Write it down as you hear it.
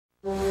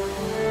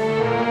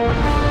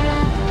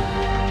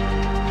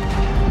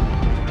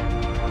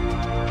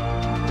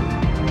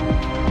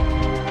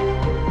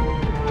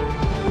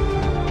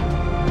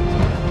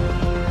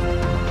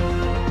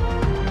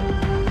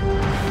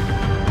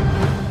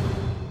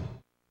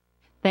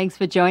Thanks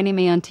for joining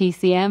me on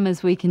TCM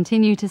as we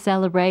continue to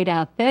celebrate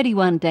our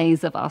 31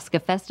 Days of Oscar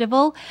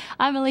Festival.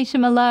 I'm Alicia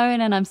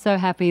Malone, and I'm so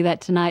happy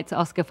that tonight's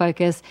Oscar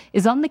focus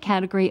is on the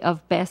category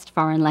of Best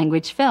Foreign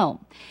Language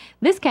Film.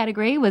 This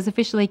category was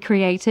officially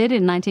created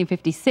in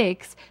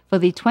 1956 for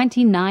the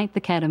 29th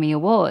Academy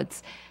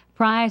Awards.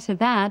 Prior to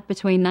that,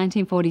 between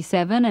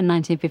 1947 and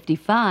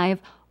 1955,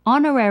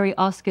 honorary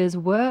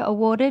Oscars were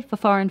awarded for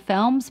foreign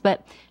films,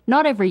 but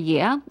not every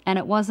year, and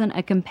it wasn't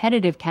a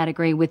competitive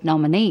category with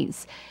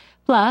nominees.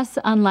 Plus,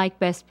 unlike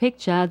Best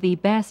Picture, the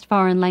Best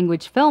Foreign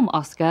Language Film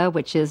Oscar,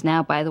 which is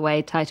now, by the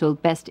way,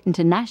 titled Best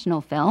International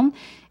Film,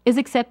 is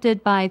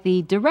accepted by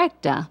the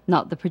director,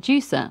 not the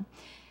producer.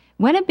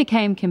 When it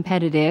became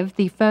competitive,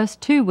 the first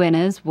two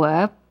winners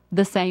were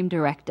the same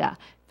director,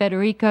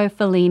 Federico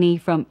Fellini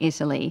from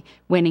Italy,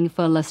 winning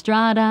for La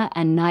Strada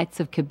and Nights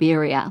of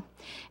Cabiria.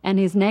 And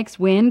his next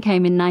win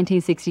came in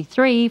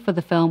 1963 for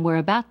the film we're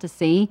about to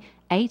see,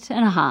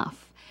 8½.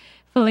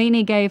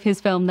 Fellini gave his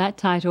film that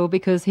title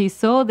because he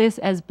saw this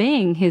as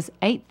being his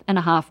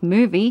 8½th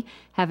movie,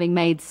 having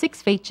made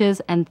 6 features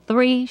and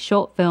 3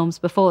 short films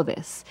before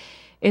this.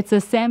 It's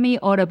a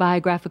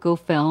semi-autobiographical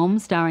film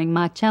starring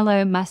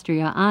Marcello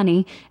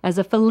Mastroianni as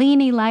a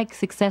Fellini-like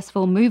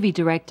successful movie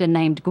director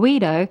named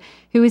Guido,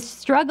 who is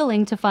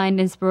struggling to find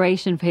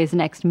inspiration for his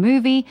next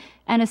movie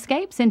and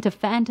escapes into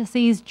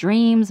fantasies,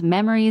 dreams,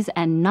 memories,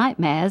 and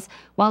nightmares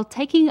while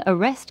taking a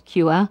rest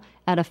cure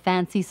at a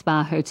fancy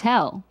spa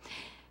hotel.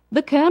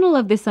 The kernel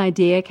of this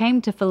idea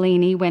came to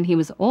Fellini when he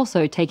was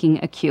also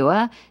taking a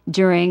cure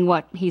during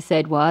what he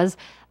said was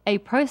a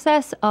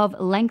process of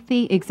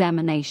lengthy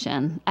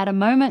examination at a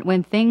moment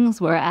when things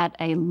were at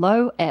a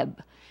low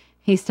ebb.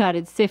 He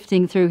started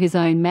sifting through his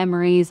own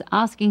memories,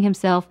 asking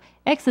himself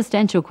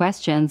existential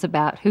questions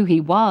about who he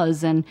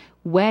was and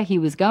where he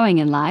was going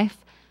in life.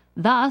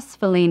 Thus,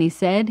 Fellini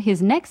said,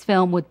 his next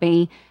film would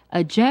be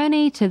a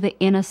journey to the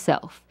inner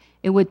self.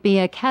 It would be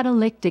a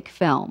catalytic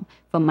film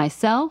for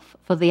myself,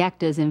 for the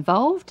actors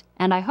involved,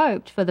 and I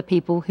hoped for the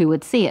people who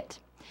would see it.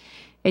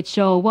 It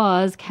sure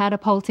was,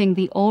 catapulting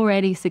the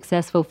already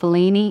successful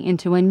Fellini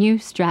into a new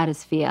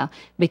stratosphere,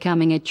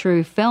 becoming a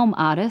true film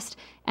artist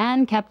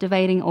and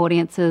captivating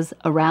audiences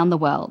around the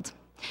world.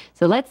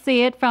 So let's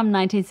see it from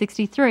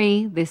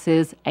 1963. This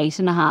is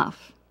 8½.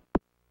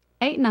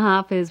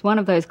 8½ is one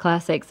of those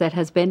classics that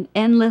has been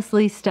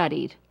endlessly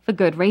studied, for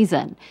good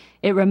reason.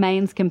 It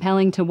remains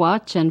compelling to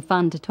watch and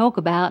fun to talk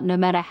about no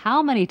matter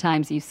how many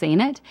times you've seen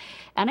it.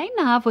 And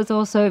 8½ was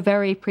also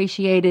very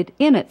appreciated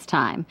in its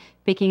time,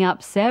 picking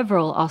up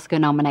several Oscar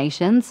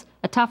nominations,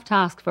 a tough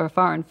task for a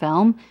foreign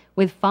film,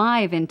 with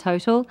 5 in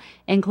total,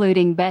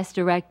 including Best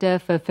Director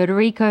for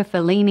Federico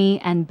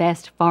Fellini and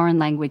Best Foreign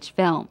Language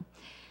Film.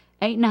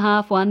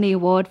 8½ won the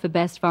award for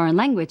Best Foreign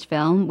Language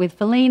Film, with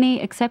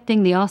Fellini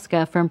accepting the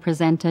Oscar from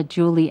presenter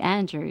Julie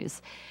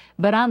Andrews.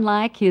 But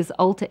unlike his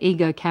alter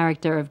ego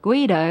character of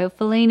Guido,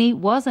 Fellini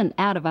wasn't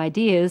out of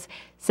ideas,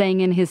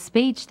 saying in his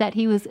speech that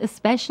he was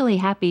especially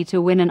happy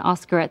to win an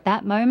Oscar at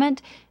that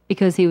moment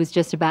because he was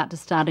just about to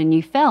start a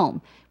new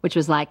film, which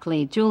was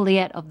likely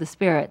Juliet of the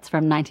Spirits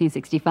from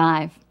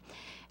 1965.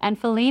 And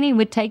Fellini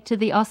would take to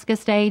the Oscar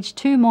stage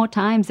 2 more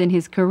times in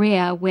his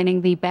career,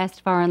 winning the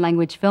Best Foreign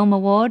Language Film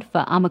Award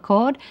for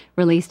Amarcord,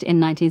 released in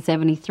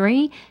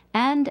 1973,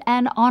 and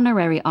an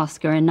honorary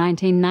Oscar in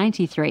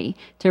 1993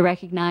 to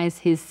recognize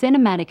his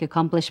cinematic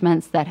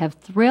accomplishments that have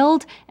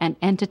thrilled and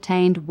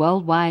entertained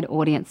worldwide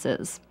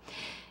audiences.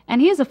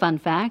 And here's a fun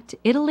fact: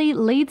 Italy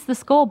leads the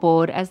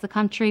scoreboard as the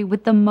country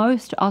with the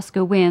most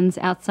Oscar wins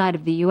outside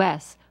of the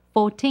US,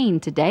 14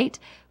 to date,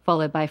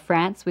 followed by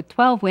France with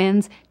 12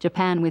 wins,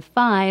 Japan with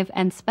 5,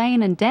 and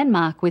Spain and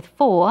Denmark with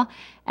 4.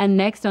 And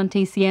next on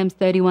TCM's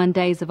 31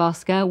 Days of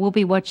Oscar, we'll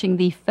be watching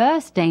the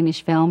first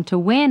Danish film to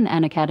win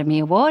an Academy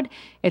Award.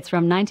 It's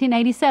from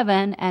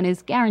 1987 and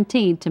is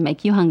guaranteed to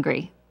make you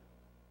hungry.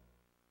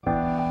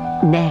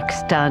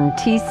 Next on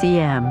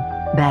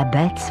TCM,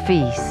 Babette's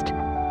Feast,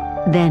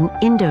 then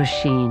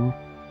Indochine,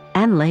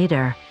 and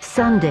later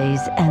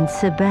Sundays and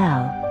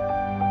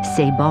Sibel.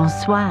 Say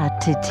bonsoir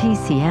to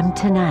TCM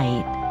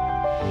tonight.